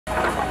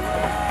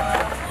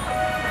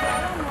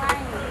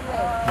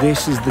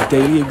This is the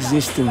daily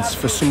existence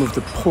for some of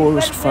the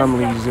poorest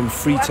families in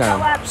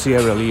Freetown,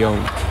 Sierra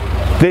Leone.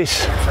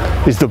 This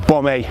is the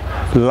Bomé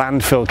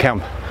landfill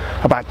camp.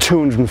 About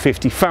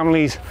 250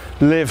 families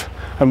live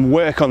and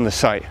work on the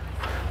site.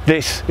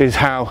 This is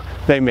how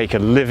they make a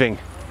living.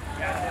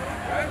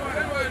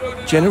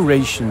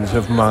 Generations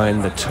have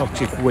mined the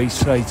toxic waste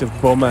site of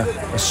Bomé,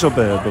 a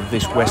suburb of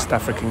this West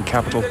African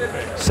capital,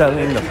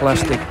 selling the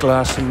plastic,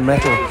 glass and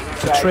metal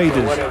to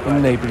traders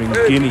in neighbouring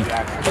Guinea.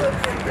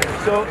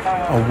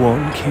 A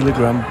 1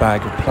 kilogram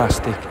bag of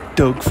plastic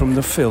dug from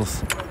the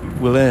filth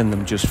will earn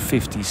them just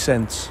 50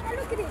 cents.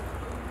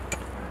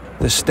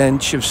 The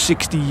stench of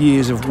 60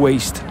 years of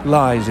waste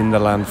lies in the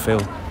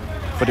landfill,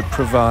 but it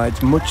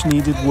provides much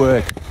needed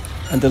work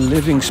and a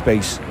living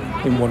space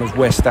in one of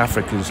West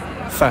Africa's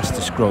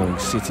fastest growing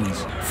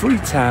cities.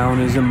 Freetown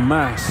is a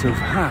mass of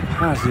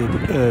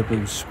haphazard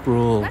urban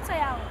sprawl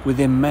with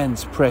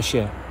immense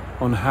pressure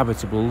on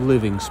habitable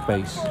living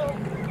space.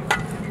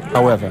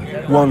 However,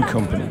 one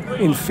company,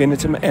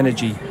 Infinitum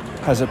Energy,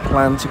 has a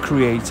plan to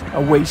create a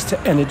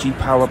waste-to-energy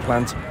power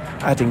plant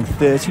adding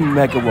 30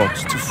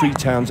 megawatts to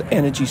Freetown's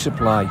energy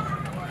supply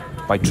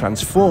by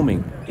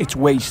transforming its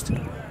waste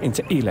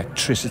into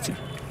electricity.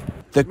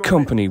 The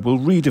company will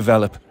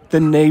redevelop the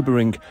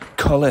neighbouring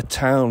Color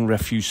Town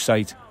refuse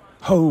site,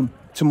 home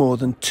to more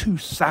than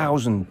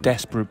 2,000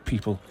 desperate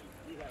people.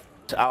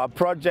 Our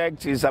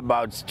project is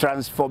about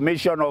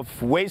transformation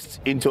of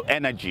waste into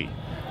energy,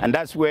 and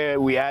that's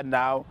where we are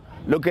now.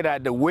 Looking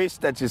at the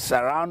waste that is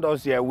around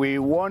us here, we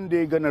one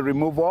day going to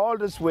remove all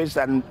this waste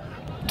and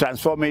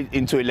transform it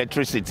into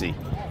electricity.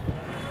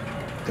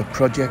 The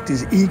project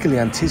is eagerly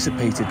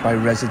anticipated by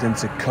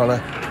residents at Color,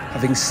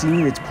 having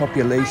seen its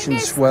population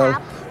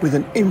swell with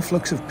an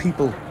influx of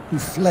people who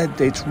fled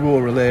its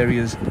rural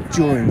areas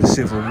during the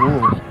Civil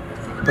War.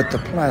 But the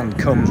plan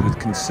comes with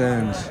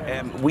concerns.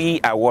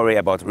 We are worried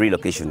about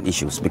relocation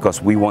issues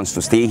because we want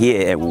to stay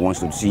here and we want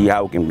to see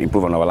how we can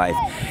improve on our life.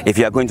 If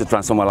you are going to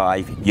transform our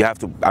life, you have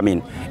to,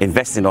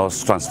 invest in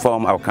us,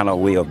 transform our kind of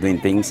way of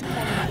doing things.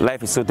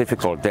 Life is so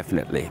difficult,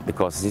 definitely,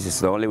 because this is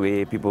the only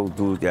way people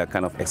do their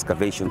kind of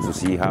excavation to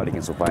see how they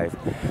can survive,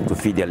 to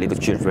feed their little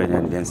children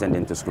and then send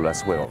them to school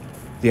as well.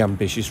 The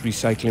ambitious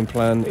recycling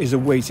plan is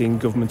awaiting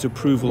government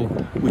approval,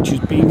 which has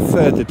been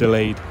further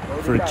delayed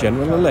for a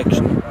general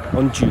election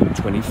on June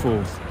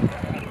 24th.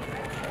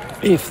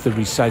 If the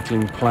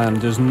recycling plan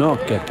does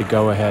not get the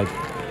go-ahead,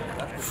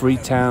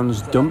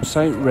 Freetown's dump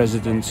site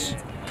residents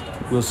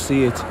will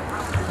see it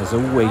as a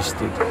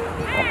wasted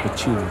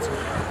opportunity.